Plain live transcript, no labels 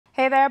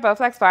Hey there,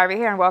 Bowflex Barbie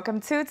here, and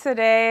welcome to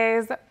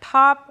today's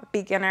Pop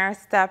Beginner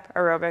Step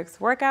Aerobics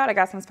workout. I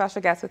got some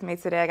special guests with me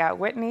today. I got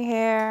Whitney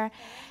here,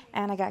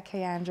 and I got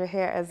Keandra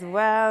here as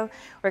well.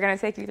 We're going to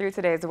take you through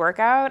today's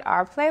workout.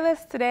 Our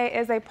playlist today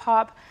is a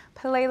pop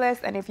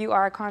playlist, and if you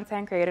are a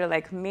content creator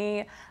like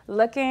me,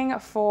 looking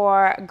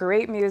for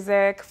great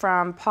music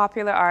from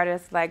popular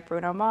artists like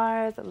Bruno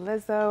Mars,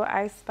 Lizzo,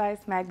 Ice Spice,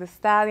 Meg Thee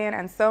Stallion,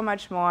 and so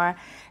much more,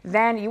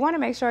 then you want to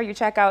make sure you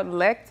check out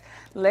Licked.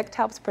 Licked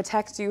helps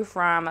protect you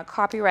from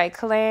copyright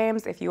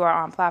claims. If you are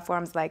on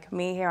platforms like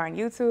me here on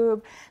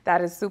YouTube,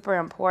 that is super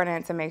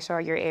important to make sure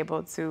you're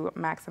able to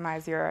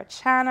maximize your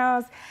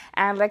channels.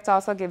 And Licked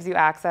also gives you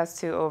access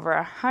to over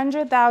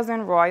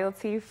 100,000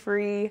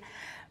 royalty-free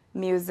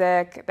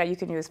music that you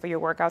can use for your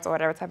workouts or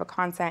whatever type of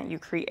content you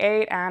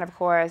create. And of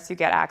course, you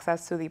get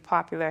access to the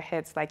popular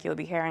hits like you'll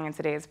be hearing in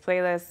today's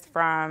playlist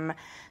from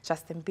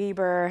Justin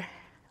Bieber,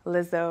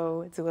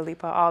 Lizzo, Dua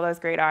Lipa, all those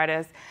great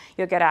artists.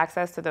 You'll get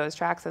access to those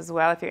tracks as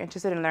well. If you're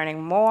interested in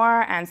learning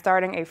more and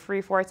starting a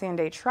free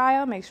 14-day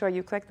trial, make sure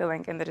you click the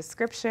link in the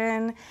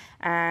description.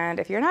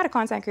 And if you're not a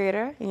content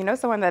creator, and you know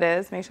someone that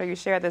is, make sure you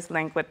share this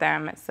link with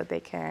them so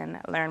they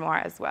can learn more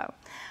as well.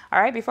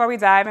 All right, before we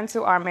dive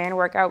into our main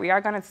workout, we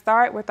are going to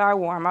start with our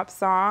warm-up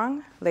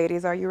song.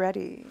 Ladies, are you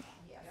ready?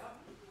 Yes.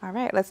 All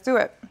right, let's do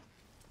it.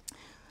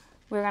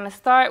 We're going to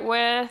start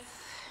with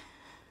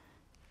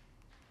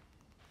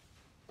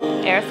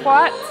air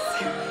squats.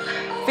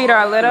 Feet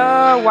are a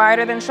little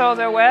wider than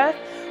shoulder width.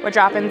 We're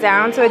dropping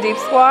down to a deep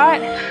squat.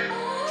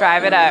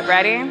 Drive it up.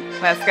 Ready?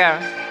 Let's go.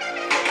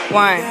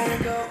 1,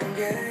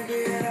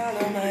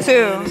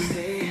 2,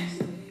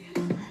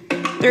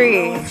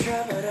 3,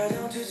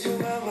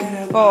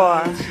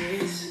 4,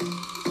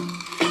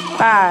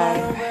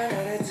 5,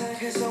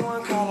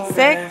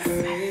 6,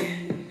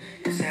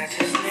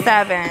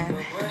 7,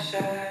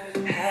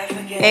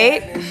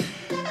 8.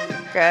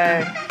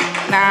 Good.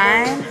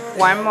 9.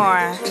 One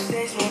more.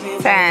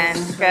 10.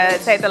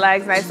 Good. Take the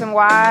legs nice and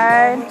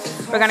wide.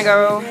 We're going to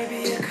go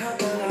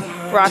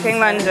rocking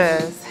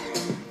lunges.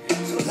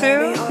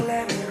 2,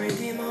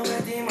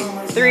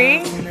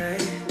 3,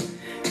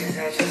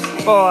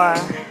 4,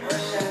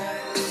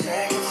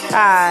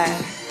 5,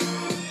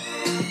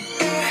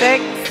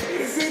 6,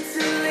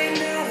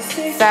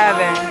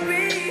 7,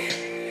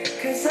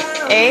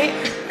 8,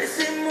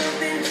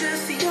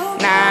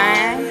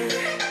 9,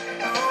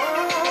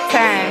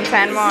 10.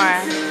 10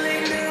 more.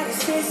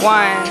 1,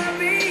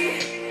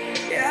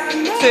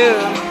 2,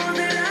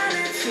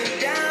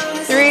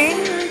 3,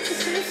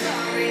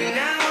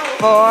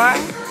 4,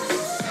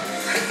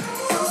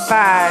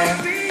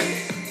 5,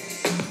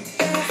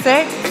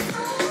 6,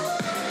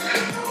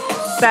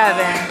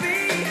 7,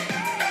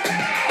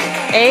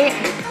 8,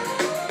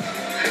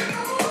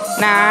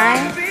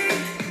 9,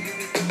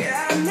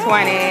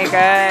 20.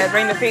 Good.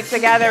 Bring the feet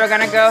together. We're going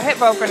to go hip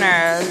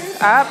openers.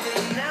 Up,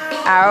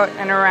 out,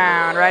 and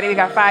around. Ready? We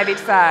got 5 each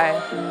side.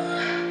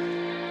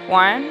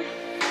 1,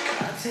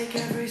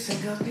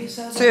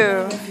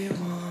 2,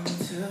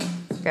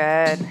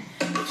 good,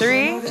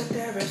 3,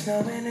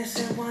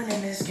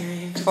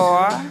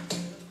 4,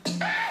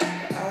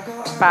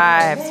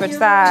 5, switch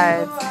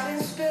sides,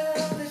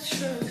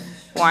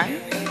 1,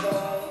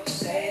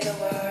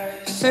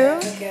 2,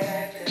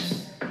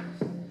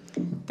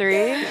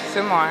 3,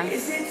 2 more,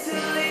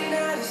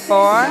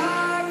 4,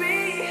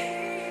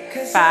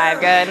 5,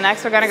 good.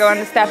 Next we're going to go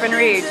into step and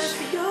reach.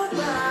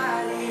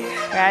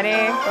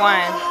 Ready?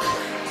 1,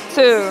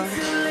 2,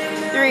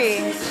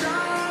 3,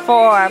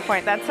 4.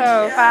 Point that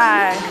toe.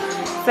 5,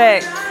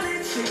 6,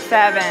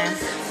 7,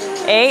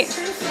 8,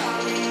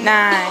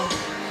 9,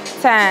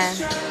 10,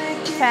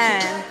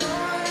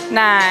 10,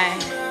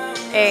 9,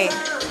 8.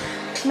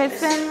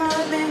 Missing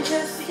more than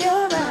just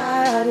your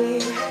body.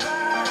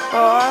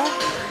 4,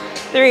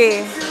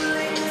 3,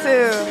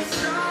 2,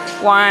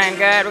 1.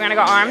 Good. We're going to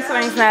go arm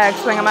swings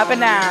next. Swing them up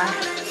and down.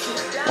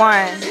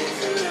 1,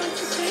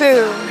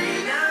 2,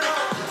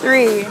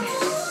 3,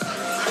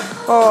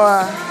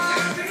 4,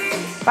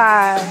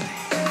 5,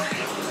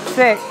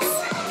 6,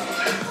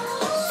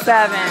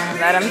 7.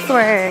 Let them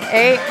swing.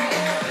 8,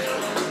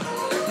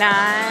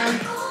 9,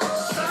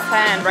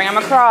 10. Bring them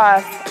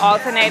across.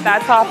 Alternate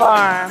that top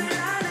arm.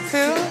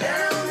 2,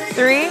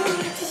 3,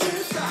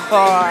 4,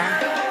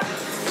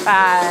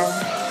 5,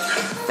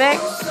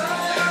 6,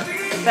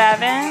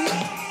 7,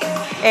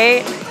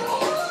 8,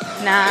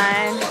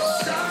 9,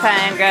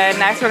 10. Good.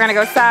 Next, we're going to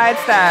go side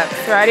steps.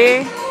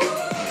 Ready?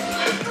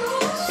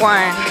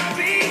 1,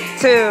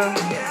 2,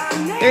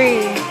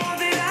 3,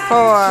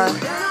 4,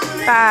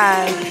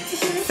 5,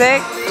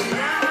 6,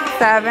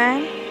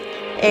 7,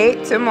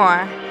 8. 2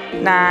 more.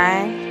 9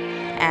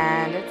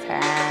 and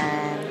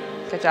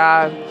 10. Good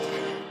job.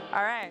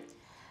 All right.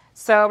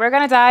 So we're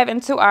going to dive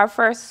into our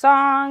first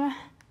song.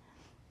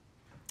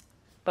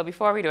 But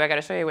before we do, I got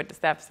to show you what the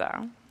steps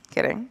are.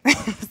 Kidding.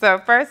 So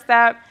first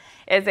step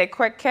is a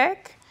quick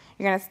kick.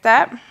 You're going to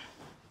step,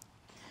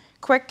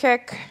 quick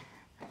kick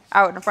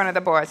out in front of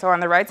the board. So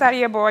on the right side of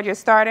your board, you're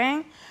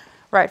starting.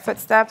 Right foot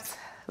steps,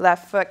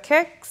 left foot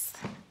kicks.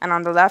 And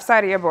on the left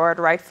side of your board,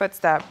 right foot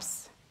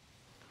steps.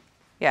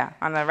 Yeah,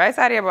 on the right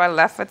side of your board,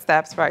 left foot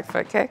steps, right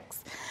foot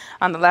kicks.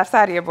 On the left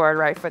side of your board,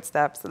 right foot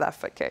steps, left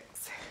foot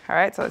kicks. All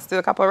right, so let's do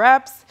a couple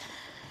reps.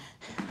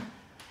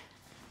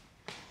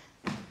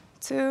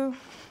 2,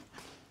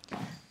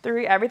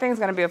 3. Everything's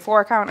going to be a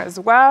 4 count as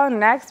well.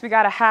 Next, we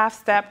got a half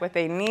step with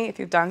a knee. If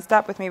you've done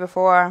step with me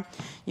before,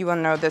 you will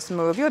know this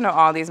move. You'll know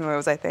all these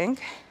moves, I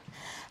think.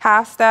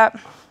 Half step,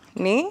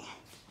 knee.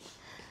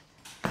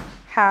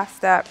 Half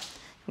step,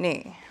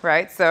 knee,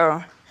 right?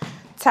 So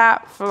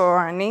tap,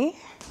 floor, knee.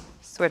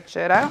 Switch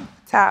it out.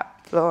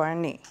 Tap, floor,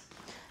 knee.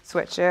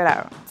 Switch it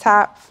out.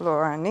 Tap,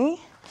 floor,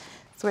 knee.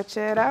 Switch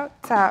it out.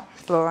 Tap,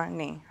 floor,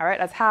 knee. All right,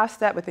 that's half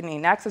step with the knee.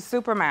 Next is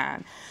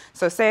Superman.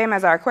 So same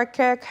as our quick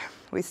kick.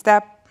 We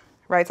step,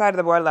 right side of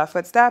the board, left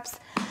foot steps.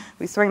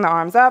 We swing the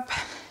arms up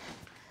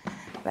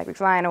like we're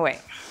flying away.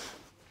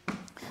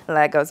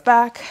 Leg goes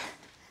back.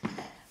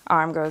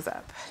 Arm goes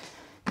up.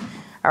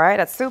 All right,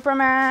 that's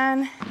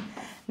Superman.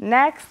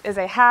 Next is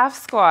a half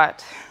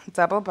squat,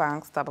 double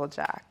bounce, double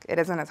jack. It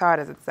isn't as hard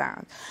as it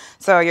sounds.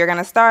 So you're going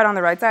to start on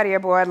the right side of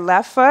your board,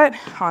 left foot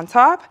on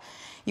top.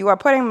 You are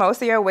putting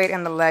most of your weight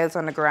in the legs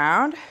on the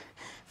ground.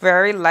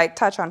 Very light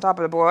touch on top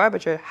of the board,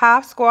 but your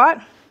half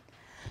squat,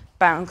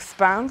 bounce,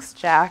 bounce,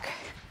 jack,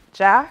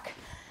 jack,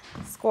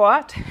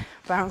 squat,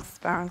 bounce,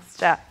 bounce,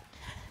 jack,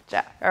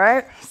 jack. All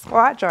right,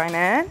 squat, join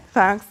in,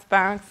 bounce,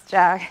 bounce,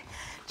 jack,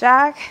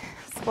 jack,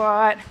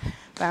 squat,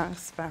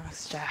 bounce,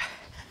 bounce, jack,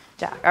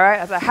 jack. All right,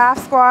 that's a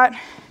half squat,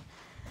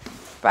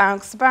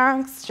 bounce,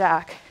 bounce,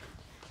 jack,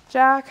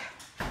 jack.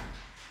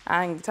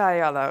 I can tell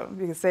y'all though,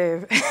 you can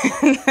save,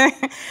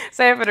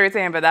 save for the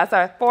routine, but that's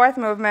our 4th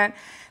movement.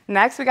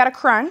 Next, we got a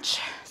crunch.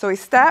 So we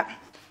step,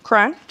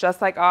 crunch,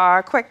 just like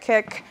our quick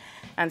kick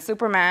and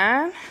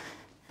Superman.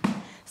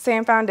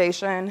 Same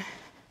foundation,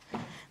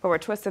 but we're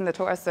twisting the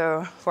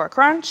torso for a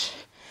crunch.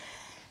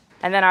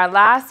 And then our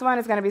last one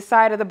is gonna be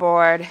side of the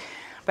board,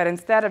 but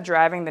instead of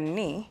driving the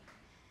knee,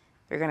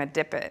 you're gonna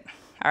dip it.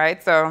 All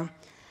right, so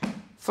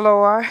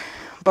floor,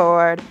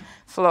 board,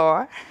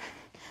 floor,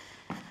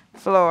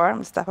 floor, I'm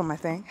gonna step on my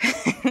thing.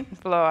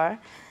 Floor,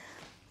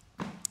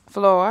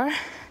 floor,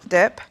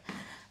 dip,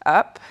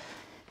 up,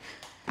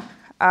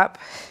 up,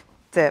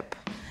 dip,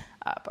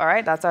 up. All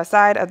right, that's our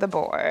side of the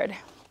board.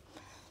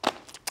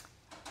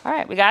 All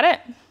right, we got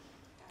it?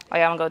 Oh,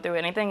 y'all wanna go through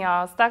anything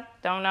y'all stuck,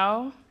 don't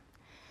know?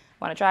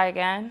 Wanna try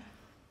again?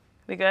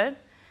 We good?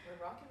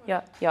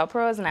 Y'all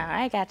pros now.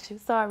 I got you.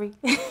 Sorry.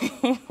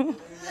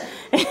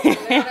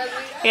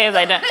 Yes,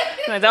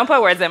 don't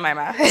put words in my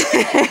mouth.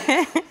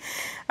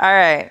 All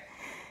right.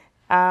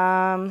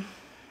 All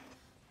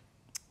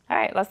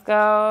right, let's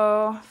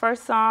go.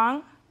 First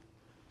song.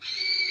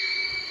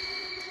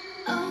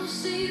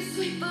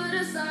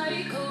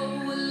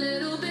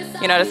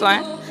 You know this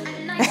one?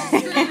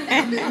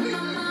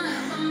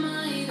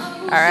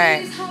 All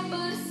right.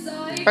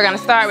 We're gonna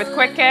start with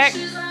quick kick.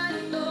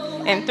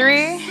 In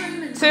 3,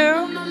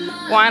 2,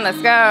 1,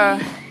 let's go.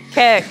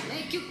 Kick.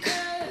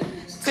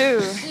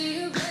 2,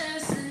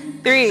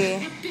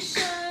 3.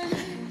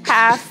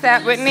 Half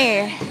step with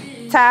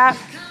knee. Tap,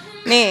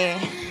 knee.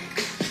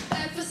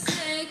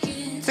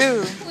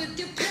 2,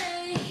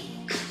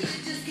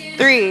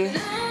 3.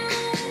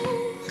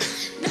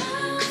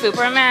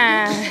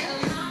 Superman.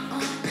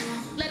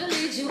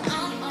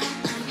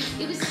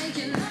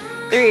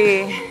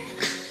 3.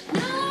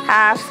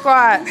 Half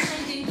squat.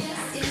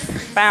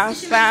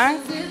 Bounce,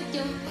 bounce.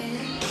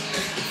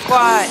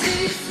 Squat.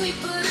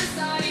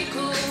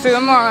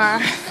 2 more.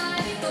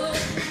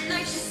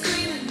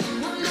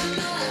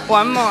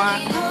 1 more.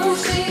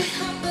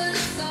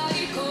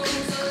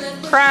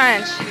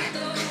 Crunch.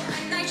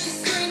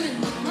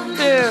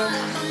 2,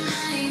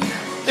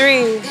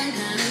 3.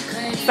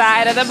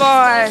 Side of the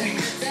board.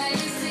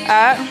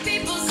 Up.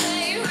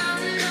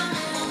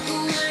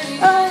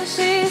 Oh,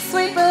 she's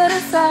sweet but a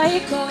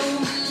psycho.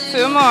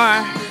 2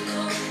 more.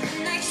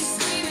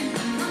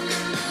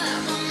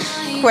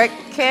 Quick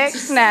kick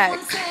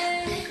next.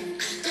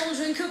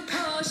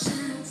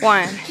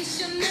 1,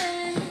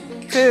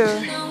 2,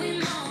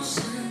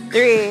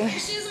 3.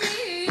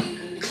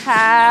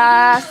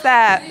 Half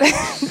step.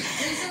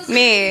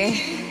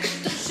 Knee.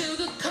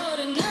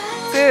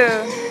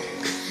 2.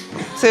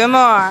 2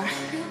 more.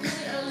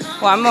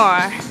 1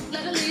 more.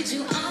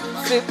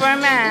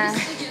 Superman.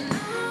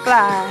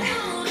 Fly.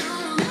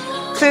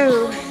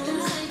 2,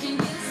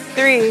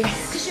 3.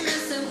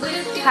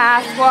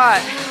 Half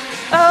squat.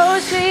 Oh,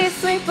 she's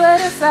sweet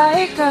but a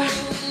psycho.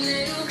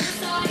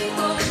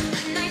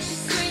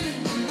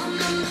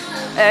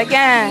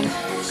 Again.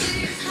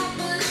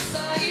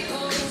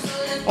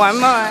 1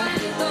 more.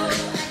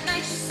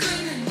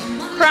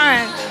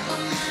 Crunch.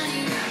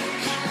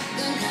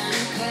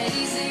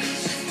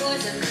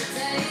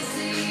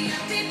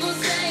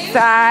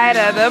 Side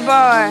of the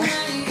board.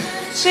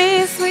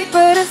 She's sweet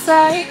but a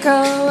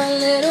psycho, a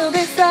little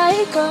bit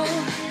psycho.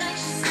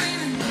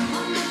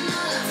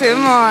 2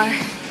 more.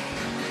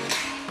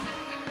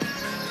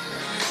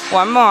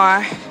 1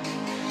 more.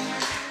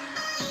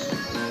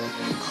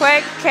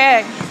 Quick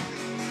kick.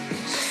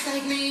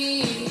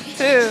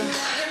 2,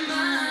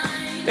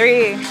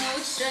 3.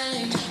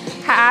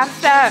 Half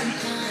step.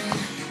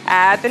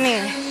 At the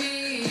knee.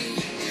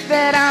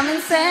 That I'm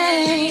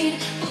insane.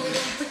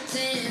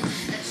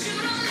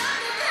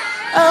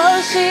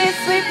 Oh, she's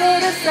sweet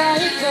but a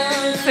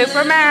psycho.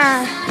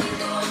 Superman.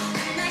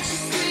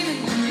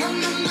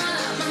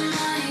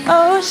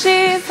 Oh,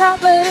 she's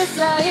hot but a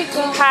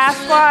psycho. Half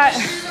squat.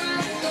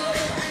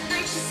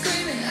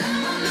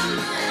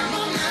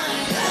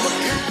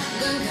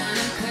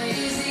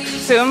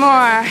 Two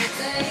more.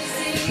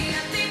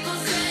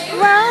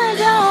 Run,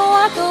 don't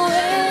walk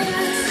away.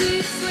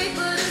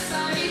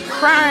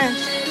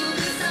 Crunch.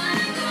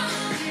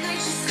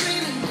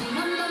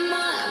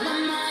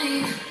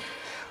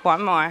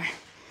 One more.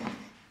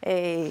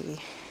 Hey.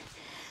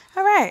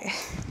 All right.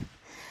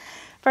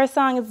 First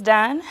song is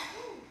done.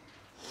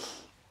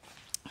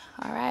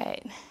 All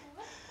right.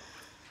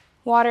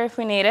 Water if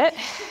we need it.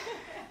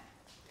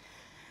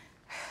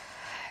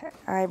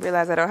 I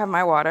realize I don't have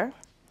my water.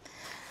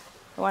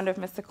 I wonder if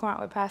Mr. Quant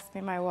would pass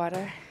me my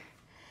water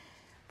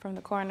from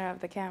the corner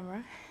of the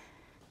camera.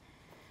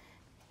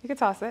 You could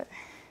toss it.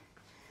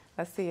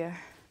 Let's see ya.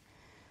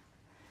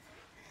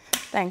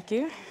 Thank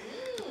you.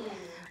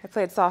 I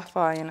played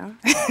softball, you know.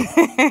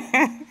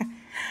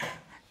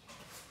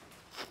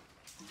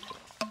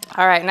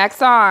 All right, next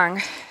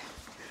song.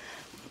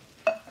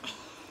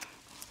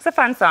 It's a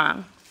fun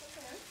song.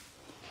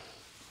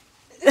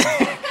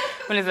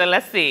 When is it?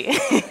 Let's see.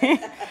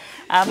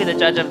 I'll be the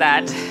judge of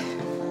that.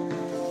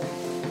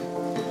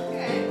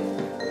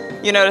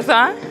 Okay. You know the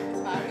song?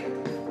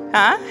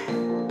 Huh?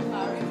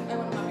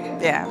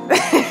 Yeah.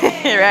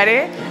 You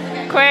ready?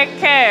 Okay. Quick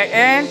kick.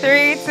 In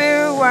 3,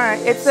 2, 1.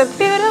 It's a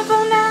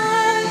beautiful night.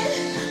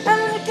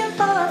 I'm looking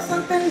for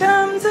something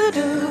dumb to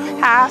do.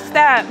 Half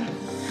step.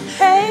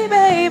 Hey,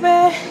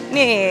 baby.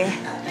 Knee. I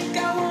think I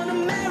want to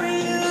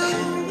marry you.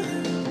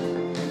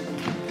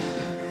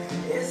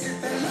 Is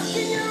it the look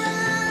in your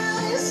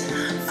eyes?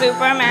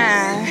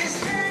 Superman.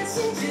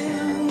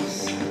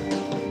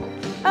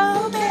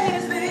 Oh,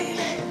 baby.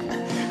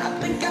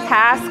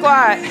 Half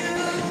squat.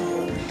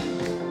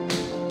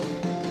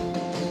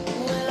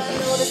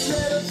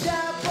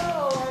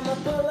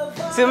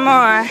 Two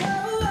more.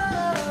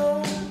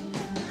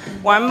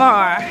 One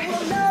more.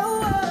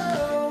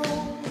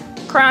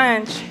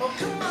 Crunch.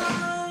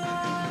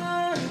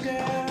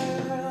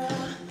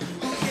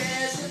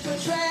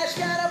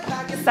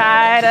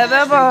 Side of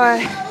the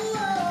board.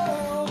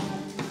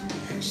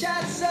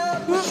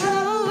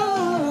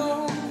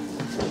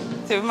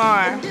 Two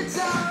more.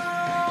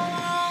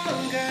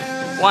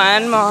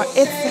 One more.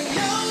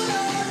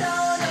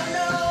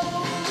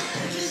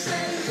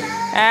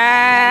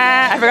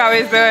 I forgot what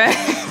he's doing.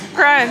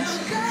 Crunch.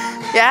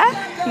 Yeah?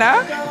 No?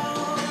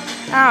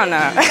 I don't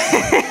know.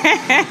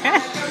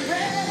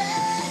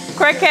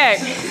 Quick kick.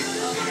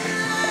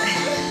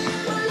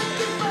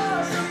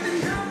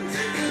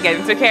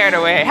 Getting too carried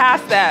away.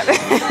 Half step.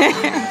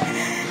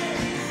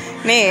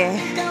 Knee.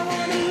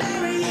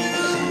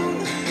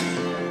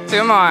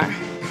 Two more.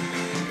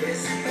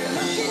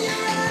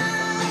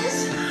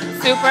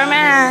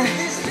 Superman.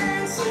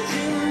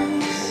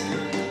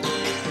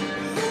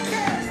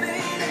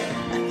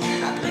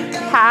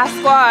 Half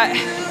squat.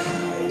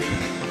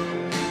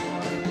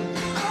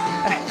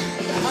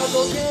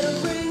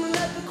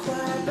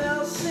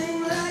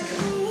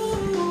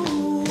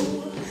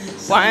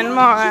 One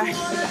more.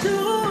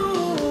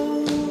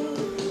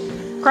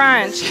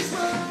 Crunch.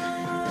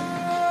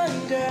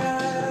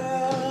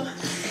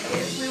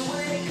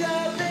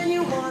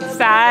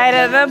 Side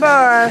of the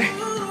board.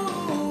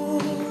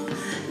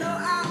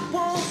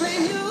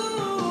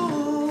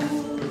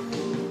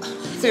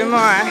 Two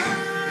more.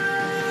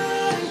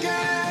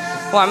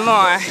 One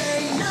more.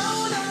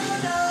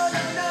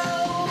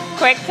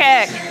 Quick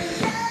kick.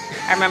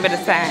 I remember the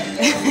sign.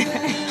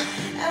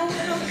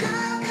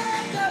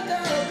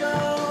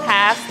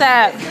 Half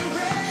step.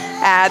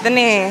 Add the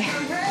knee.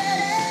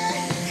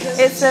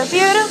 It's a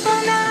beautiful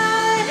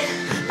night.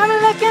 I'm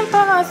looking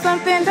for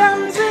something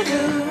dumb to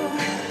do.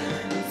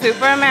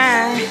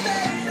 Superman.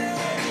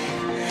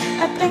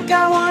 I think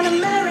I want to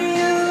marry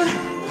you.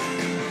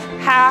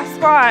 Half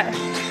squat.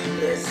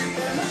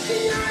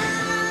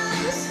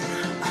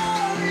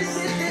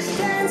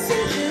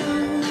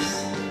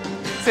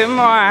 Two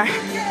more.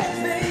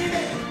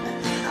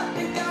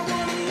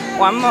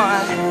 One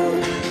more.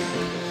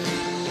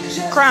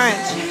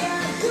 Crunch.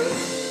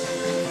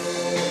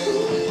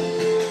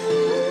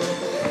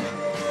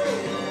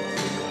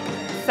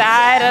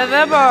 Side of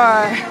the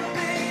board.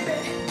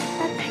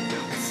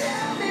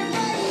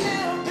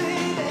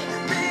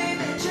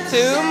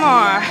 Two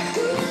more.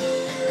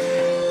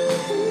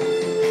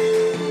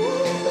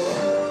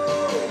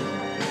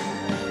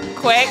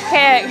 Quick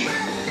kick.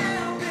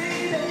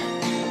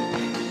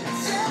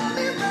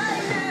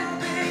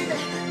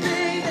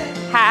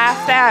 Half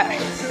step.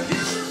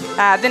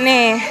 Add the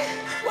knee.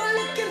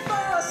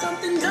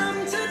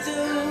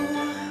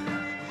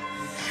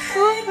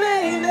 Ooh,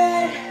 baby.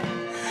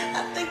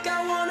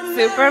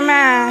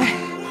 Superman.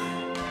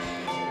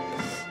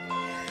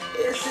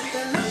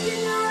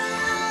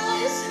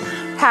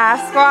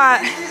 Half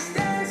squat.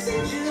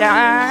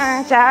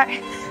 Jack, jack,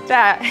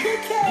 jack.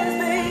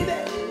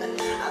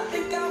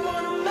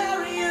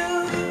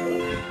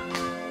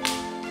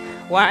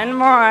 One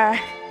more.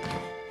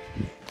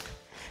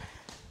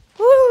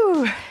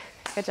 Woo!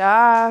 Good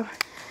job.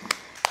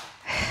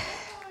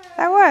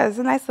 That was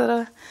a nice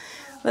little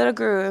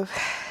groove.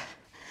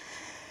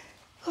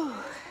 Whew.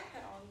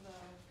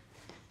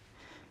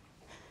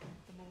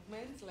 The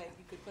movements, like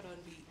you could put on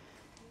beat.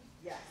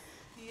 Yes.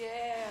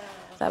 Yeah.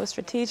 That was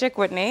strategic,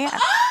 Whitney.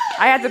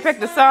 I had to pick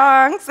the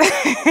songs.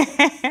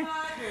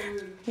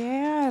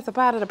 Yeah, it's a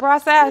part of the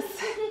process.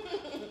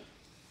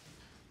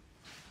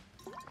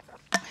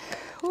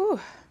 Whew.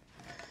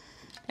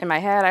 In my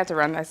head, I have to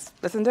run this,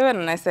 listen to it,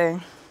 and I say,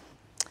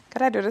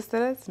 could I do this to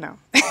this? No.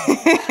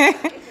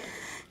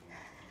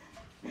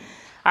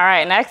 All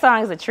right, next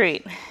song is a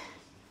treat.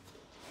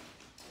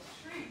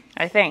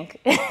 I think.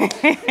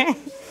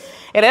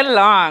 It is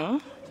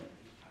long.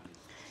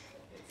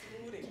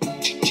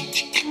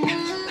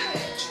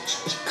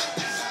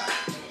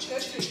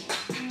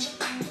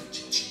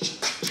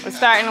 We're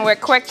starting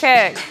with quick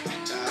kick.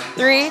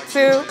 3,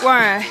 2,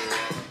 1.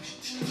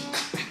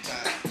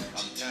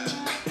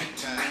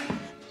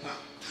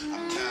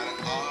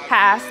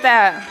 Half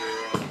step.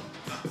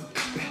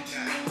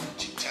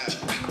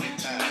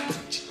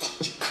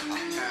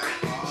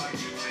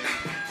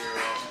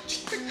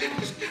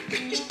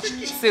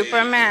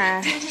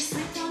 Superman.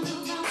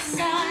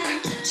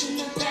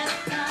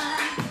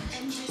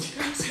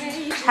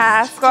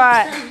 Half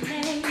squat.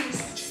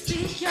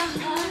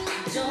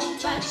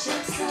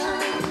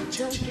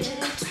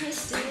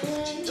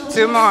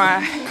 2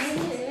 more.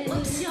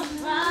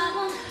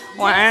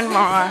 1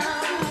 more.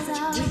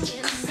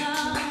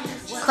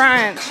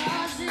 Crunch.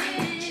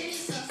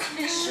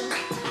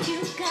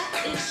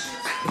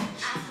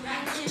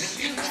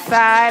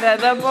 Side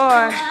of the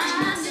board.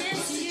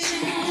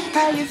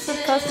 How you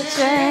supposed to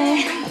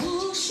change?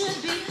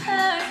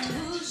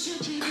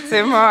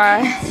 2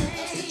 more.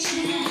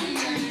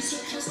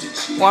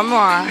 1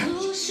 more.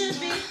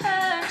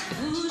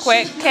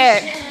 Quick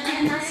kick.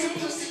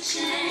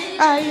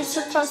 Are you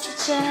supposed to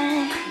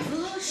change?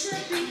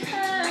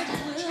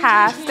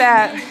 Half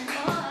step.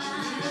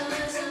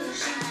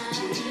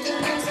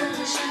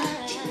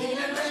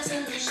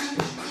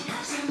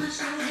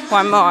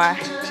 One more.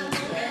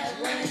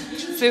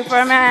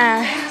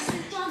 Superman.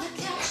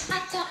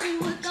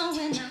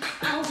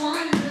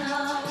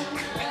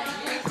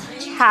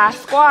 Half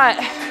squat.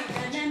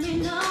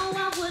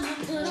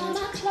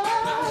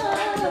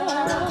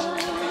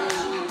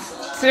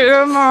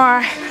 2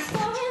 more.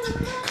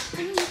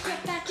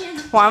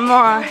 1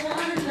 more.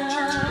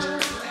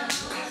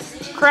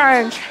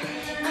 Crunch.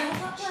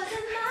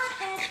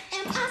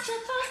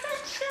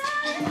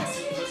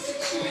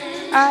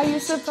 Are you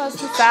supposed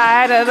to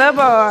side of the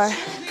board?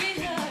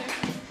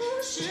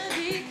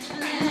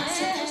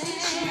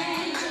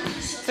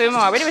 2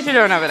 more. What are you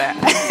doing over there?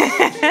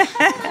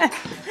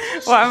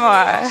 1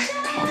 more.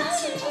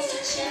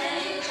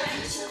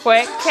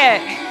 Quick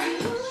kick.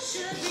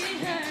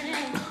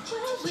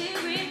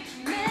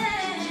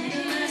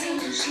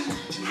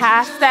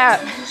 Half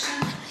step.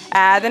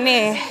 Add the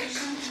knee.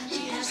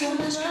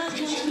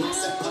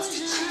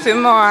 2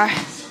 more.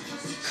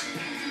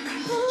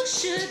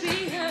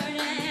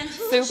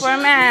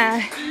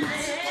 Superman.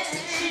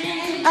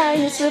 Are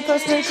you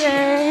supposed to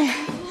change?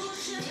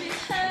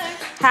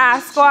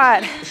 Half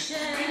squat.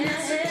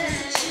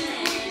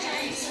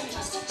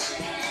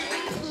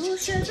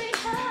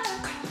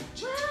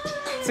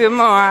 2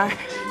 more.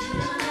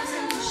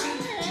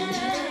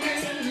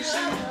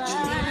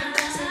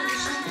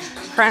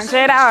 Crunch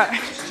it out.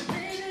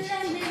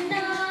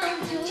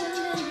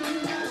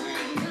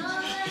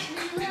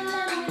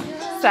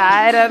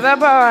 Side of the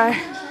board.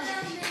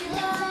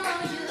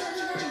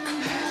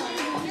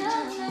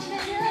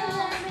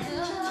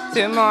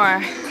 2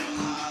 more.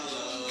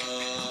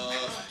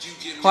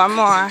 1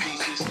 more.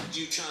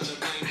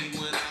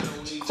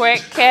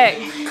 Quick kick.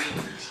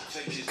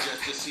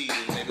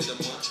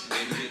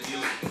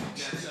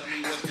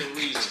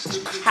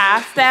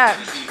 Half step.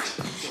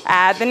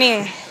 Add the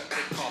knee.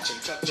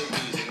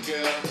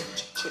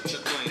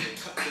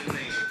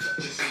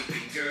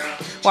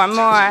 1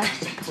 more.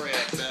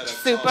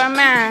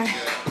 Superman.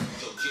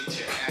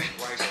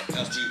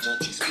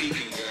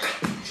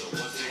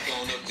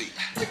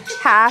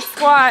 Half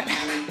squat.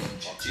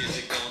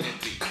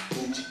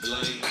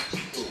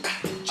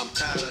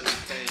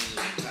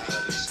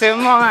 2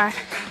 more.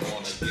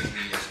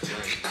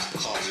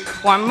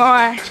 1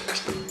 more.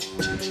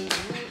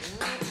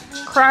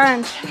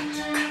 Crunch.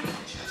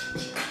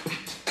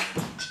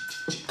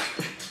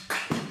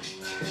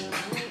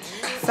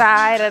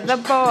 Side of the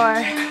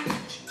board.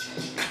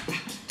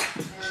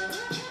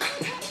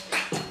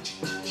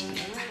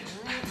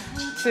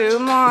 2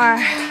 more.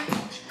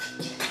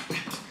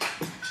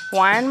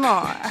 1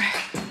 more.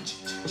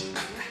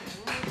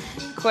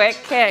 Quick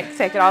kick.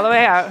 Take it all the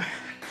way out.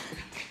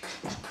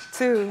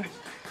 2,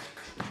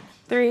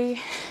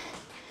 3,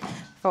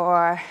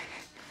 4.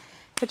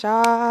 Good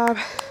job.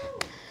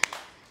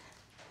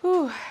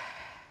 Whew.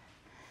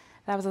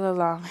 That was a little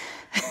long.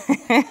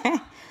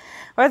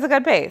 Well, it's a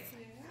good pace.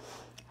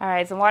 All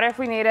right, some water if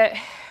we need it.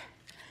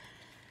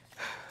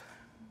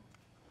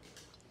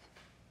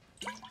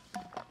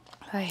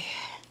 Ay.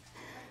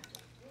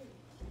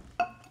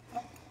 I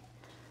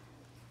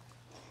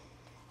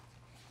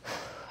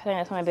think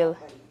that's my bill.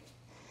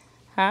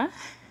 Huh?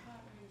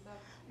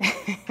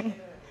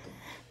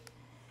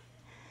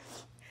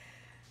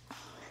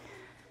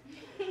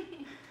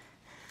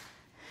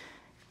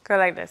 Go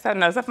like this. Oh,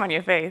 no, something on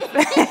your face.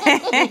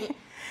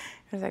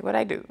 I was like, what'd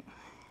I do?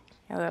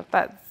 A little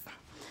fuzz.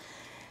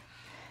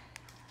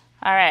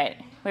 All right,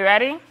 we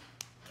ready?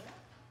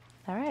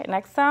 All right,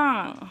 next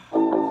song.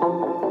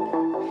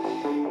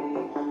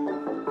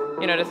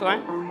 You know this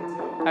one?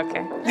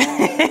 Okay.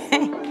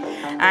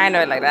 I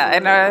know it like that. I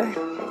know.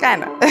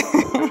 Kind of.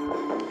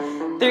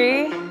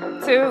 3,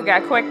 2,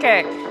 got quick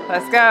kick.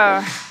 Let's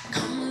go.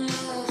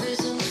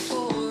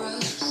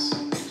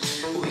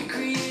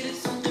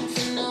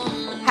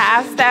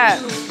 Half step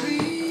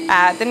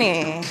at the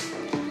knee.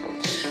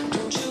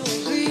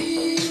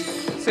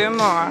 2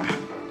 more.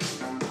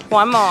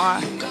 1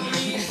 more.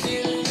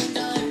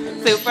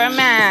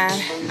 Superman.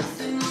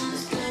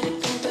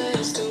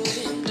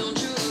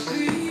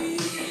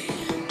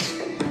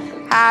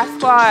 Half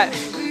squat.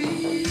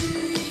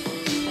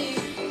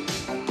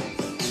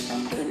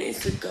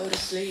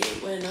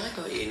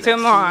 2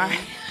 more.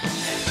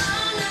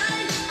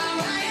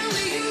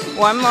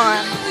 1 more.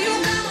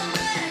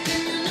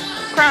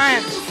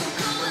 Crunch.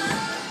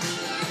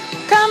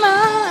 Come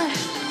on.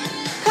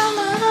 Come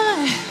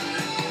on.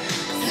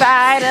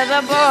 Side of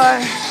the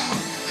board.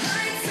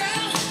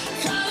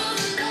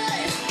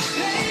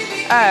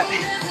 Up.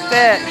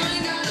 Sit.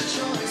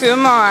 2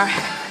 more.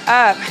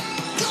 Up.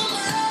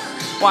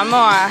 1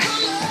 more.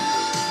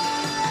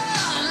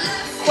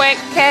 Quick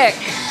kick.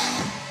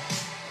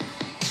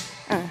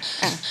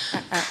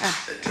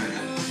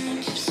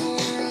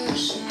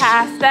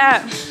 Half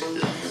step.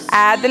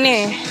 Add the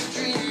knee.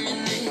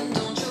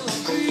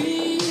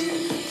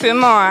 2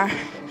 more.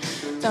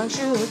 Don't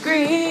you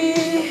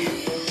agree?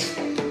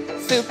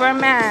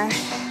 Superman.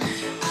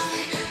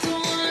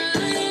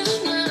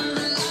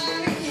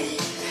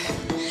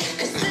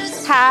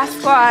 Half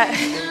squat.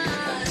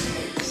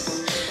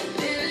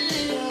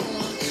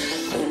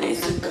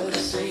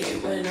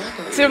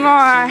 2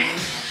 more.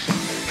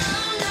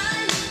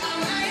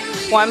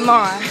 1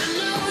 more.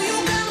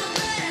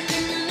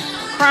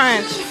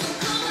 Crunch.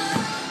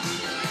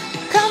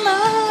 Come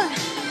on.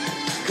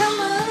 Come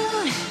on.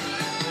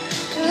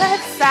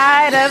 Left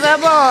side of the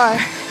board.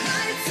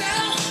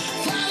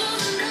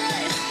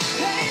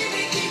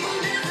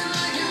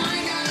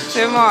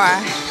 Two more.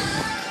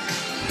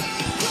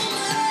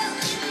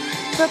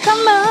 So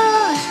come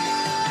on.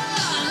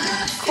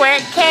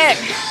 Quick kick.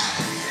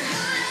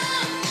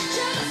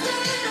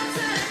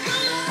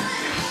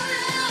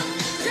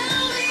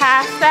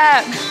 Half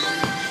step.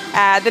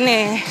 Add the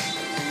knee.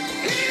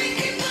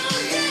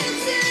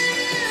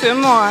 2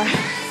 more.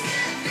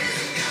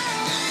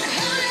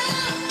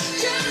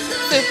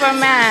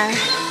 Superman.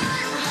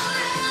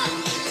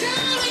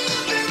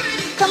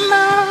 Come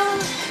on.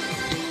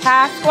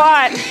 Half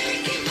squat.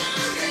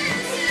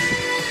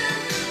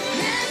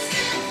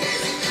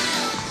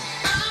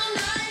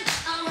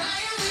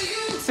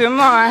 Two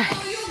more.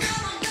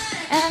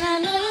 And I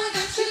know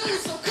that you,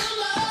 so come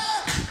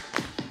on.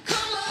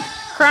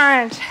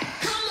 Crunch.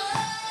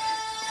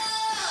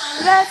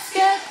 Let's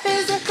get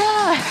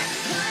physical.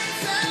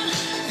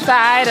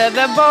 Side of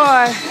the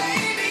board.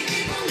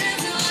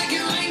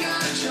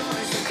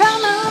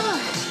 Come on.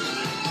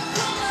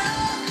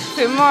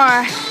 2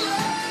 more.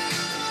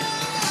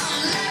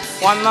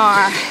 1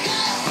 more.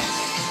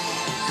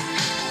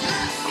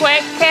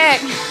 Quick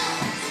kick.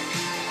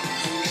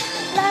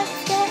 Let's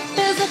get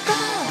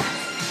physical.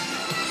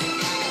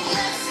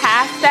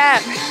 Half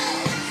step.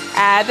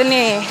 Add the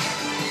knee.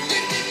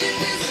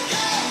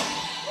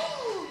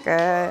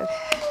 Good.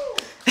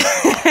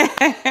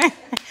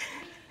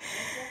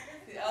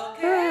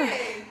 Okay.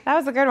 That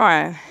was a good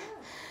one.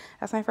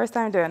 That's my first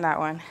time doing that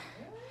one.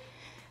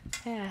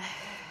 Yeah.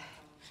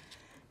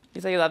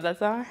 You say you love that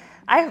song?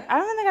 I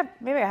don't think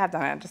maybe I have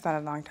done it, just not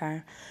a long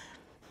time.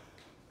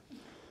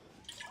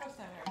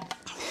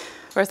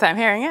 First time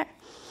hearing it.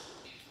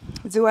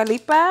 Dua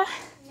Lipa.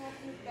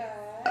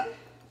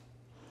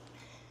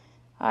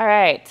 All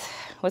right,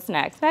 what's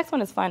next? Next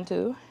one is fun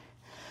too.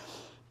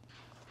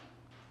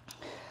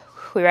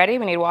 We ready?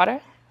 We need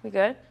water? We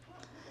good?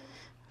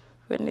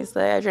 Whitney's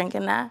there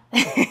drinking that.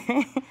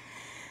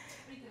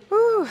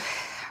 Woo.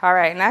 All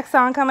right, next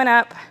song coming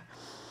up.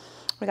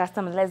 We got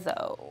some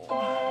Lizzo.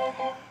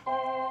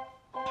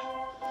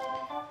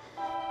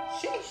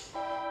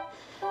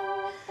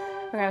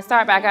 We're gonna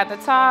start back at the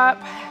top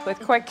with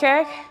quick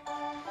kick.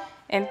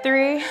 In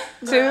 3,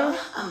 2,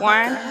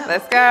 1,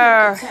 let's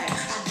go.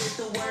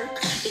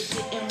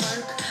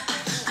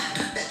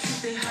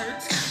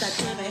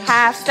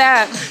 Half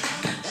step,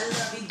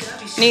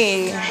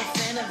 knee,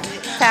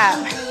 tap,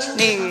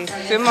 knee,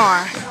 2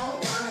 more.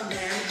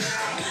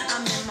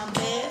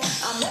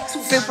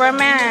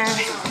 Superman.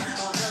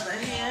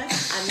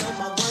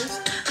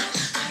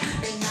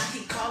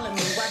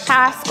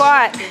 High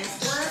squat.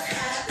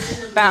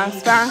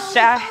 Bounce, bounce,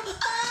 jack.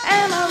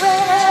 Am I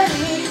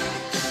ready?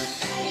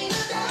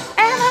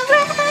 Am I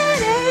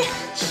ready?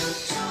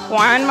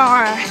 One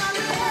more.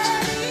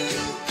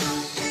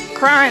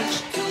 Crunch.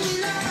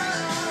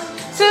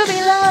 To be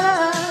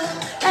loved.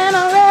 Am I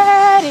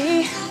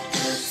ready?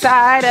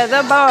 Side of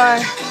the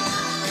board.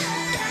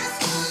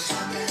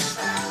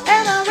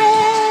 Am I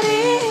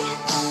ready?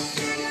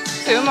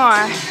 Two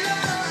more.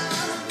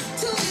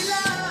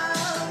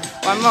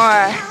 One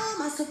more.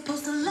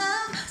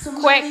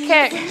 Quick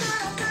kick.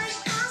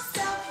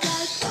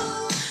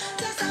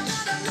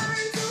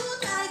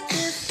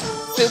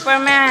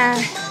 Superman.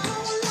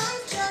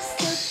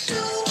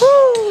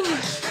 Woo.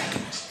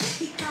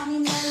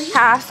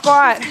 Half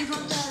squat.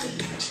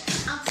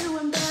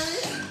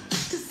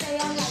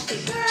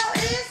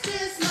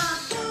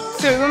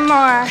 Two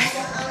more.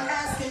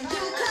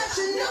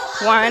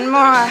 One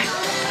more.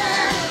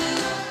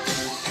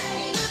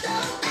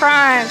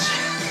 Crunch.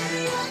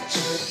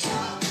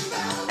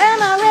 Am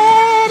I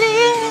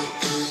ready?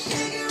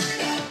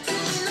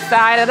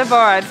 Side of the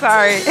board,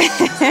 sorry.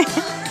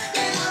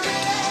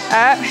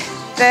 Up,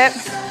 step,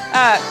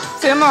 up.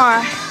 Two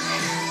more.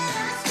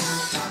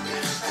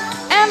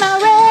 Am I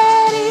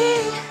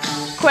ready?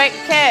 Quick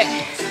kick.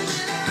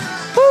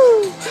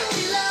 Woo.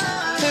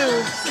 Two.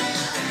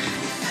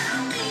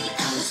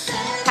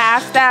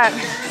 Half step.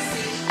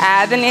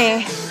 Add the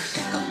knee.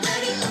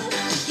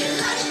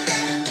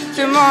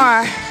 Two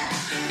more.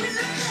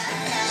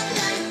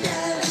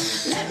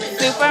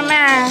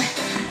 Superman.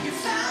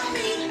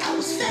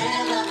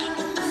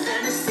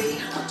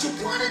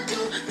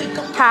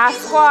 Half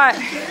squat.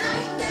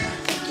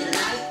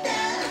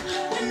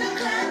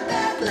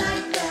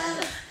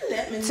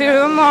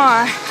 Two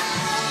more.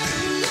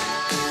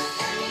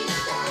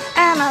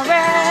 Am I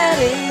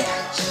ready?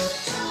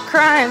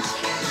 Crunch.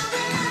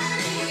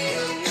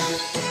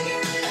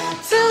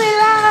 To be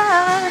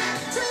loved.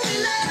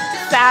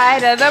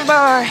 Side of the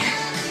board.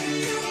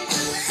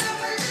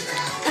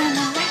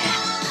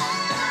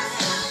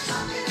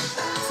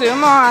 Two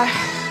more.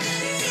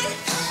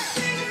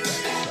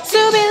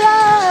 To be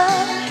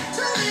loved.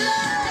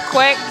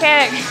 Quick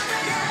kick.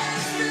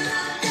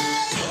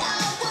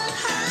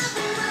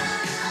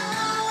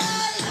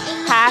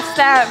 Half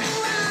step.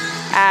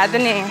 Add the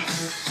knee.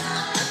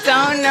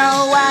 Don't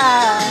know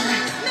why.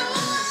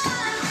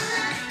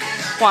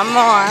 One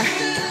more.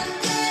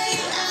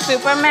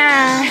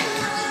 Superman.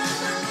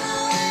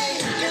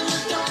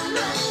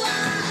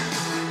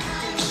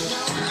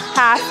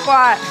 Half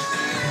squat.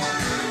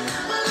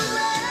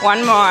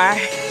 One more.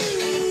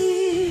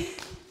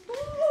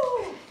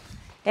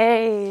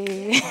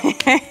 Hey.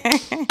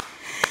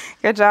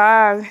 Good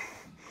job.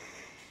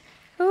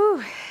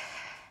 Whew.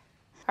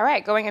 All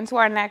right, going into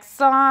our next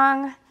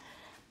song.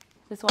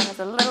 This one is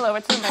a little over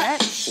 2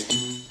 minutes.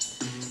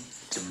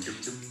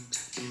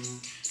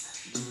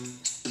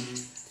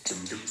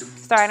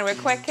 Starting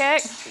with quick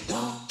kick.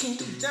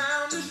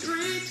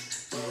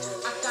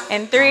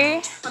 In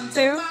 3,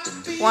 2,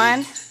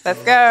 1,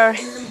 let's go.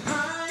 2,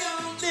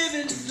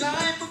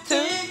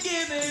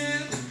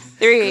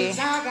 3,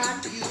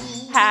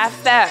 half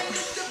step,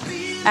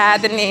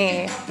 add the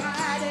knee.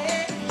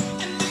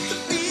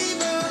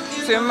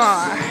 Two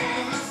more.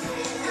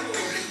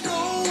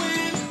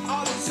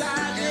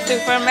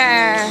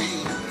 Superman.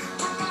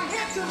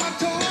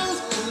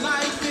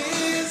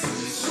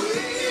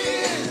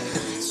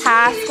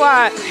 Half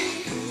squat.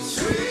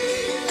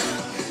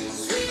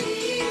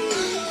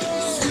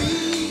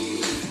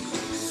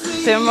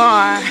 Two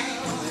more.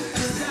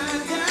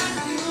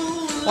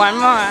 One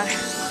more.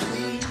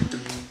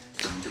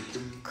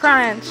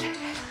 Crunch.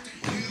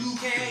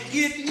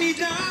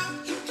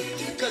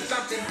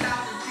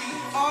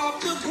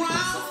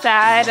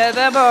 Side of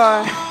the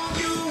board.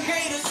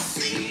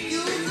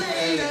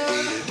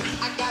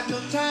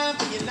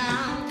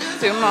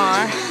 Two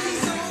more.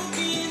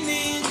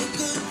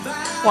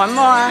 One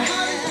more.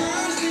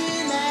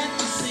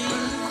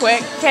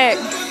 Quick kick.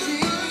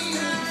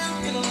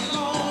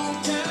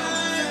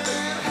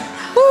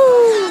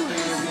 Woo!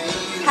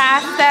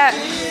 Half step.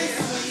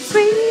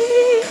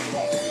 Sweet.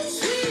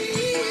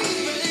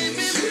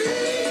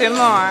 Two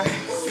more.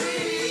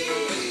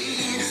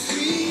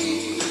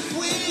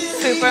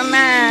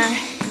 Superman.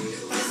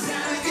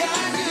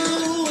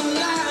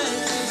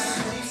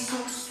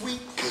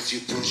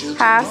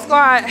 Half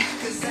squat.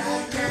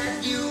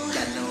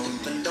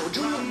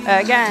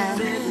 Again.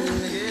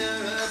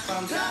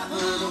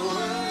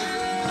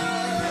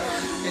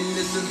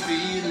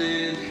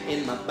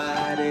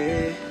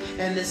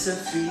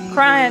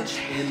 Crunch.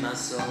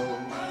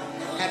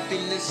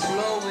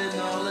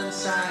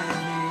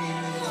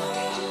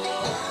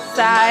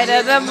 Side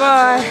of the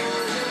board.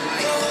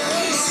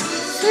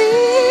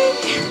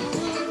 Sweet.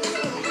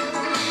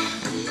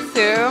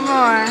 Two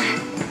more.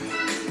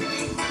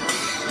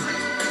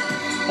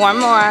 One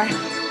more.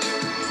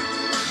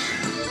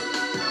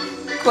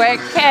 Quick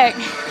kick.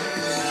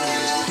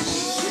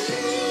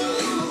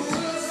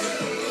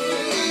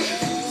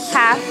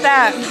 Half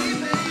step.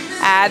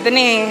 Add the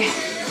knee.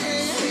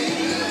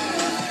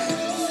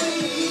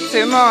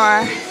 2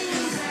 more.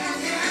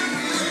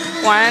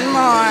 1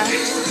 more.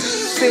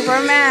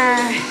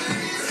 Superman.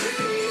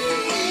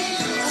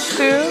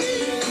 2,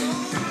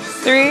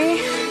 3.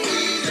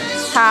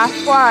 Half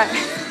squat.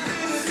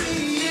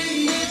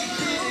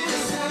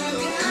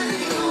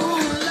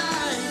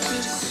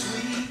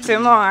 2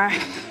 more.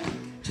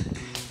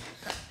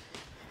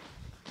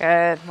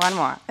 Good. 1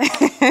 more.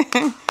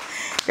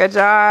 Good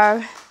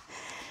job.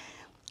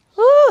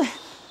 Woo.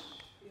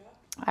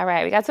 All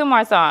right, we got 2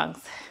 more songs.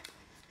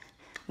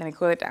 Let me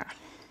cool it down.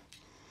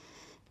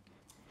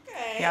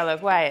 Okay. Y'all look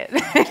quiet.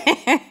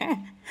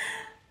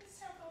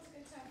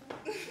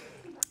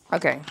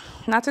 Okay,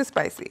 not too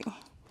spicy.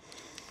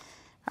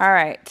 All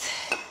right.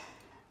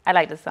 I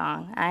like this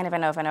song. I don't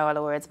even know if I know all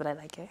the words, but I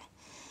like it.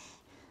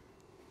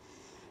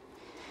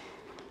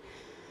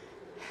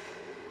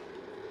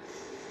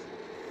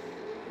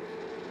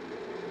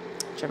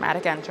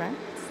 Dramatic entrance.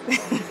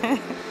 All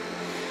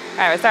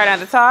right, we're starting at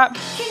the top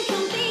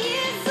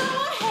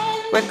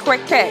with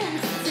quick kicks.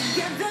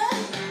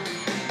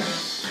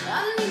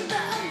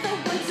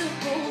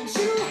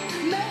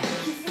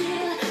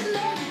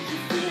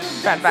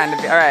 Trying to find the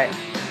beat. All right.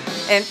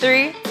 In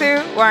 3, 2,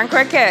 1,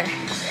 quick kick.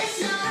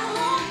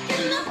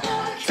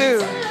 2,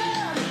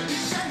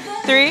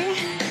 3.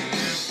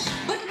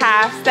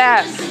 Half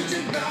step.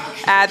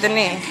 Add the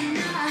knee.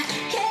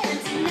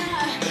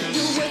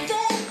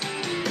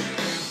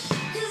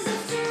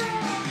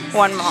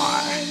 1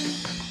 more.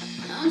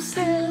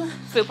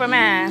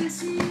 Superman.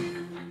 2.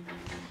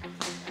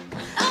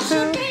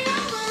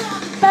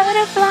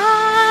 Butterfly.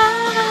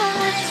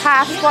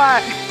 Half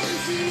squat.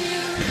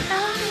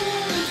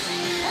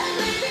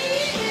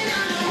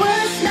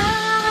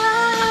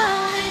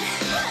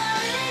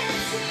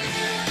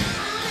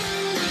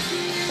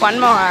 1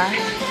 more.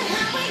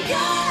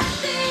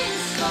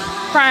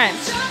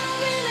 Crunch.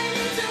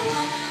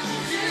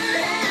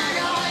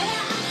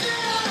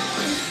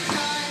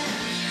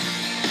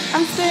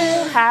 I'm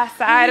still half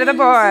side of the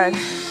board.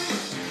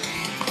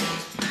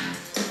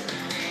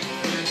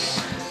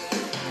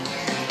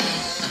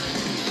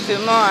 2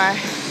 more.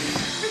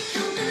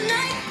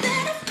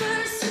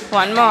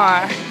 1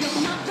 more.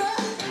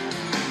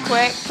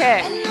 Quick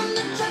kick.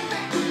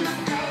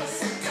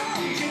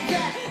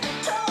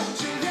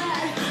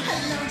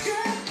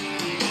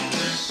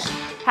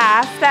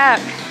 Half step.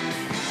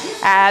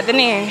 Add the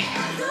knee.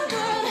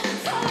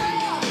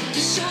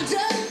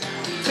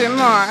 2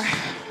 more.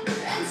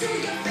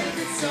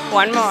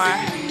 1 more.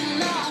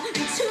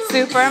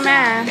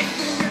 Superman.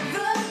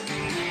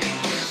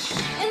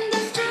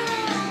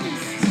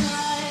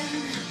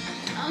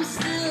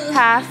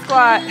 Half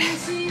squat.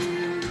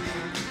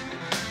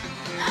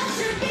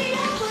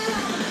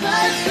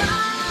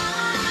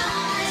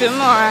 2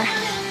 more.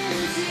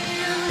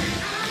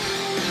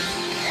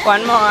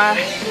 1 more.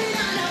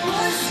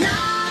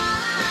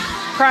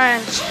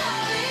 Crunch.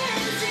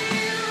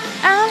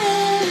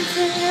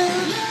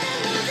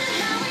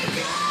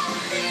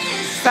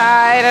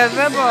 Side of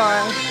the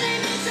board.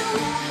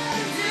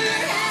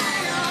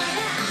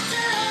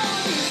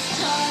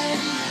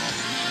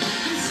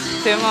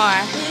 2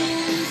 more.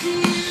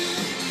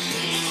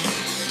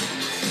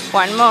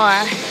 1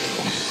 more.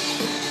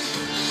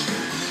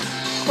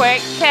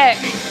 Quick kick.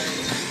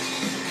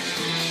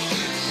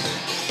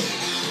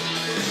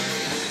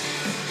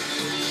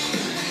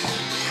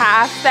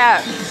 Half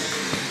step.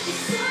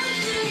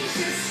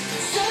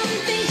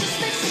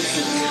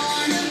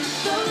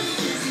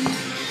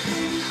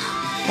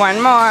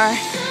 1 more.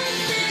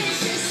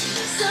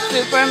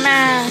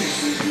 Superman.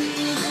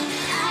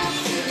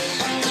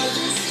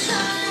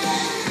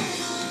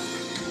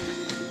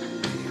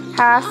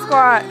 Half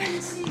squat.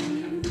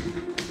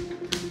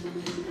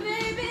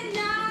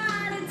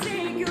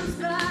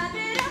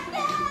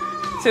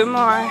 2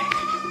 more.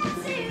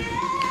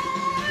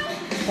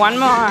 1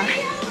 more.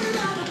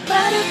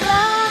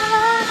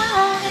 Butterfly.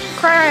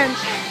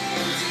 Crunch.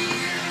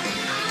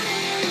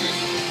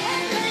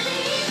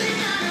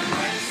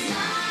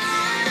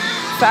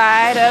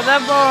 Side of the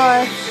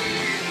board.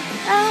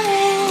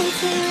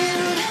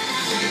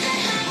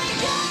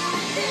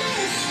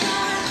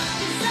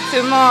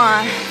 2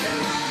 more.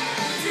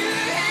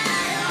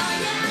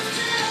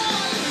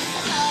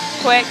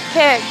 Quick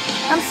kick.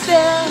 I'm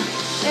still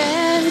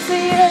into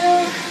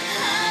you.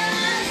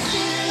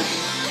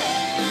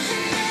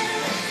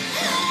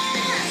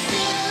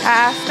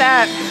 Half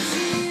step.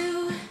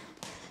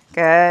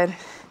 Good.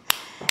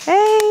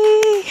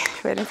 Hey.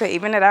 Ready to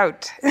even it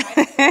out.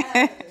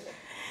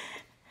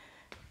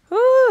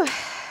 Woo.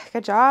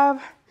 Good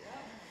job.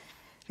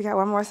 We got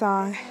 1 more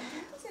song.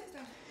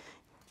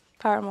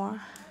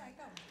 Paramore.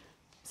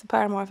 It's a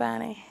Paramore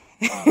Fanny.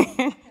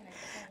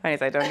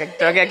 Anyways,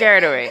 don't get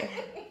carried away.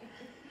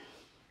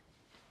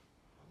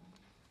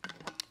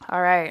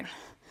 All right.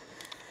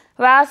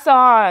 Last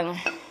song.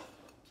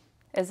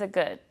 Is it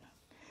good?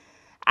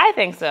 I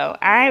think so.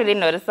 I really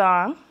know the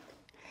song,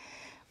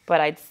 but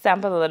I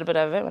sampled a little bit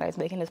of it when I was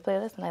making this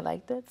playlist, and I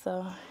liked it,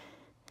 so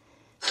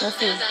let's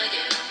see.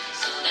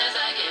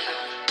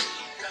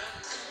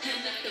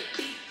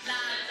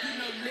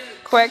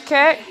 Quick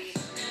kick.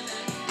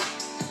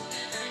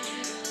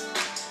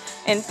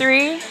 In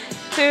 3,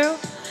 2,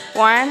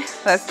 1,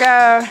 let's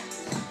go.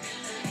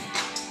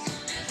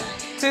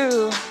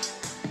 2,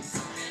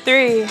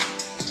 3,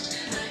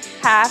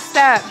 half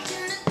step,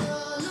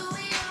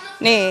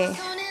 knee,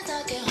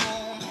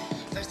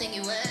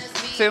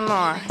 2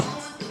 more,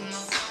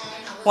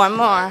 1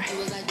 more,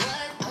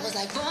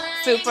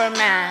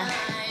 Superman,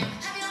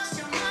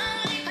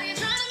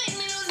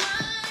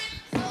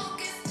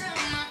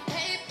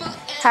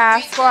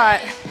 half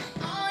squat,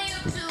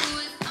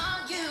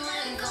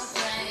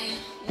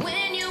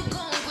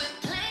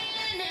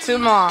 2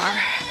 more,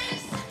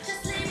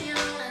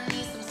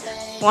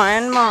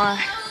 1 more,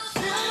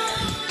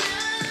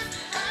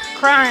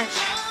 crunch,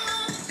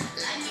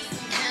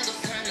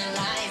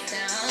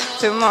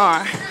 2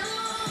 more,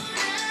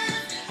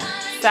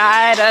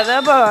 side of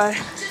the board,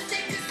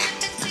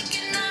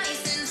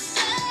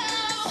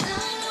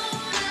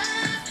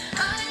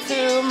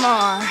 2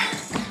 more,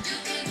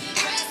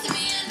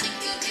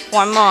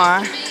 1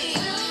 more,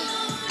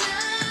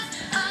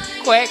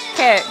 quick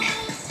kick,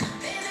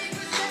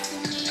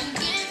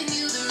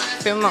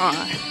 2 more,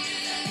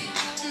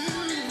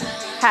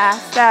 half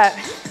step,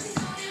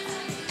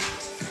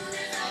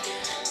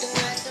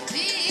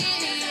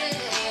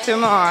 2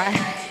 more,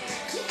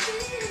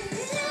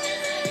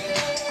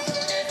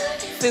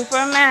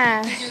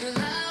 Superman,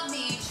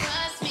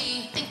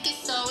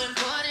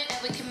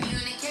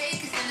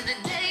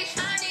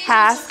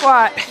 half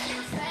squat,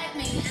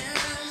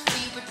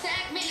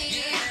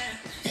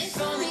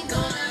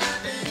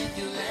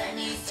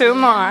 2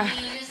 more,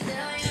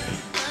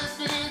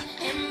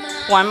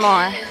 1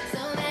 more,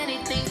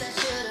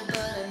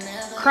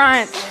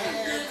 crunch,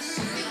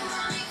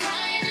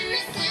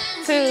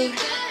 2,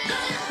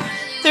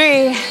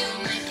 3,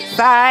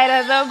 side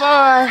of the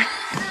board,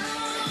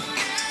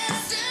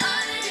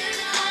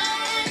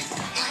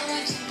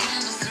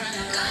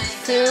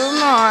 2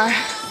 more,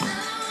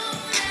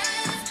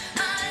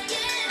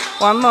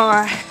 1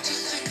 more,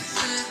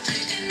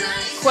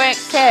 quick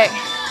kick,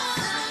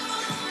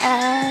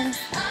 and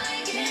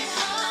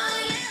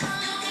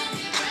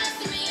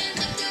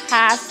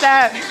half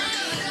step,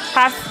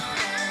 half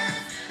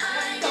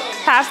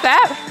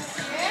step?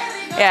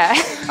 Yeah,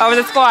 over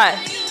the squat.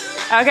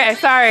 Okay,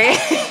 sorry.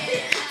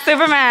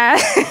 Superman.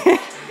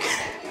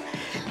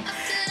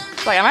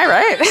 Like, am I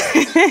right?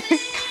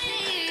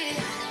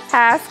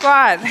 Half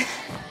squat.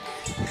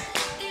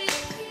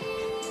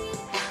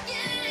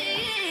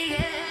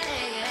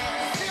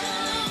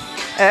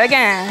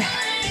 Again.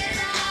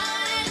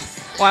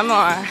 1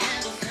 more.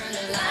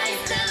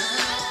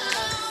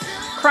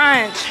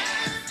 Crunch.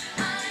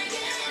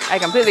 I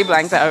completely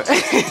blanked out.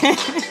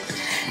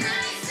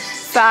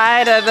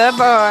 Side of the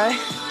board.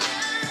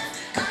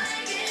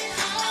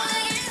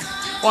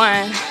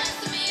 1,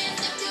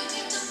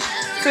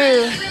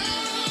 2,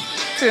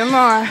 2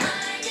 more,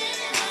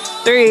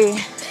 3,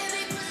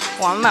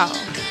 1 more.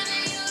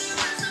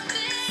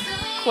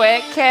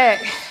 Quick kick.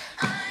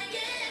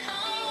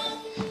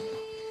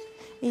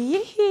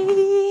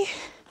 Yee.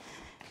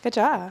 Good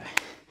job.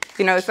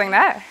 You know to sing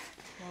that?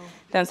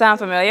 Doesn't sound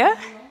familiar?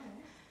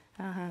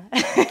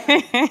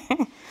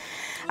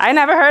 I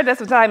never heard this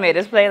until I made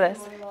this playlist.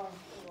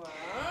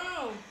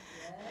 Wow.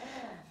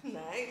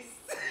 Nice.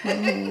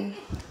 Mm-hmm.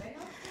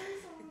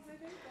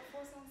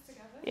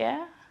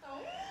 Yeah?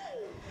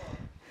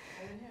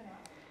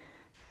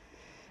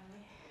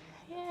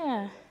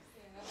 Yeah.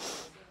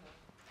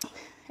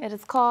 It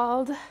is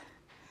called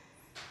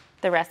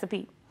The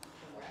Recipe.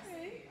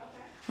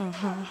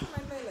 Mm-hmm.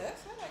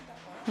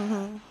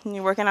 Mm-hmm.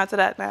 You're working out to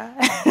that now?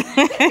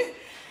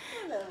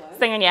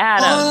 Singing your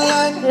hat up.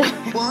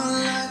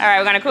 All right,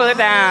 we're going to cool it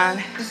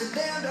down.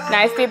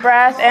 Nice deep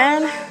breath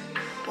in.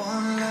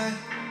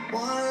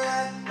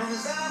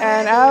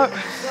 And out.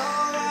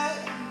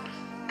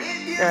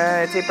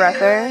 Good, deep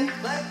breath in.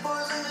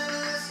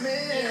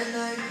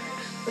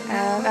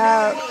 And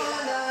out.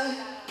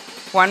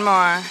 1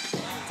 more.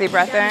 Deep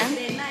breath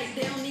in.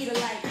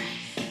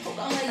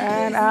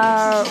 And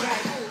out.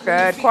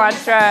 Good, quad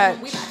stretch.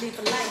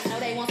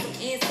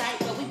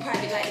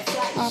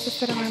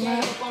 Opposite of my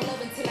mat.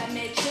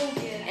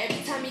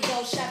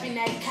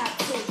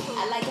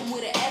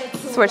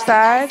 Switch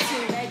sides.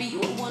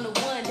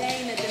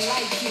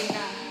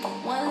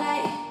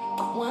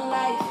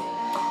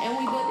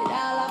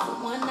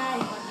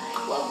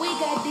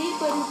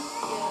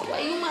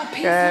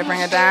 Good, bring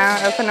it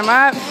down, open them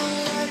up.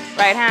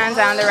 Right hand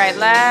down the right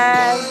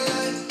leg.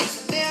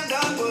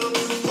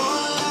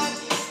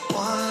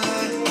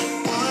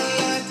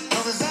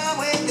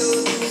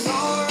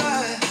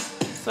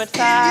 Switch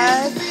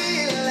sides.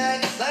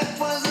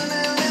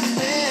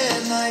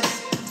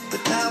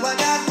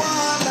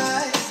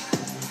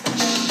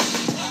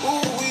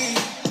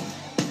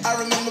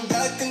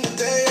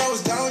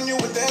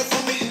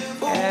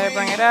 Good,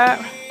 bring it up.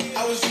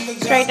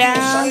 Straight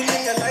down.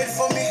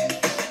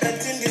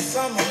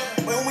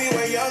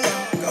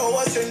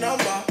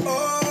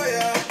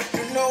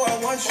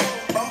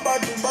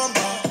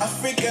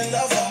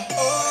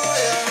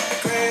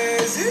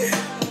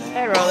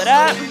 Okay, roll it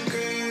up.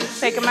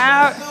 Take them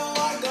out.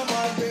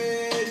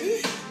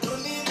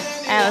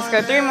 And let's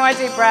go 3 more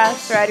deep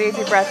breaths. Ready?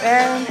 Deep breath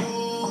in.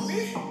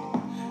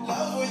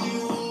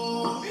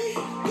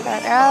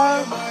 And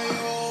out.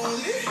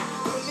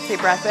 Deep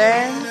breath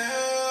in.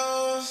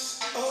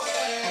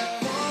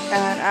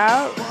 And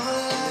out.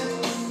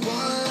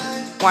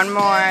 One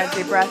more.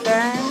 Deep breath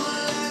in.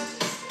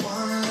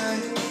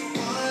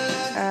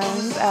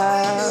 And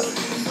out.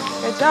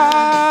 Good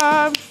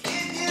job.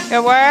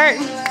 Good work.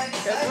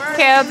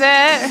 Killed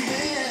it.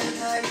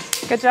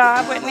 Good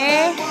job,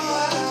 Whitney.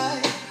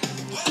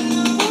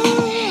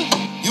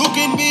 You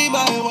can be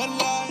my one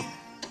life.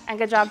 And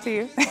good job to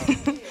you.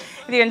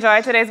 If you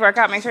enjoyed today's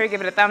workout, make sure you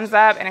give it a thumbs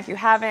up. And if you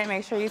haven't,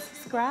 make sure you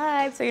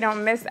subscribe so you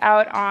don't miss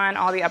out on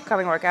all the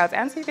upcoming workouts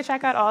and so you can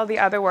check out all the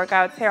other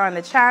workouts here on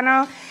the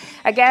channel.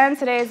 Again,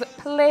 today's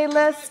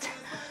playlist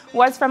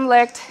was from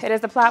Licked. It is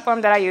the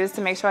platform that I use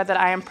to make sure that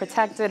I am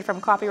protected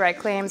from copyright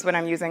claims when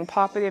I'm using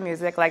popular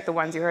music like the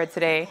ones you heard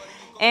today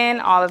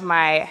in all of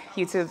my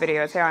YouTube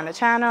videos here on the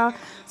channel.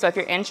 So if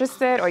you're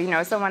interested or you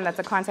know someone that's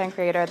a content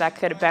creator that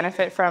could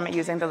benefit from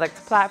using the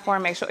Licked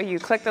platform, make sure you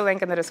click the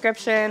link in the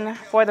description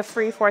for the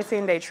free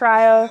 14-day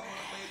trial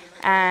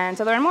and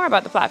to learn more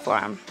about the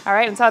platform. All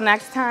right, until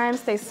next time,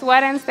 stay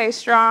sweating, stay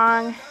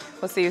strong.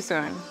 We'll see you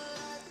soon.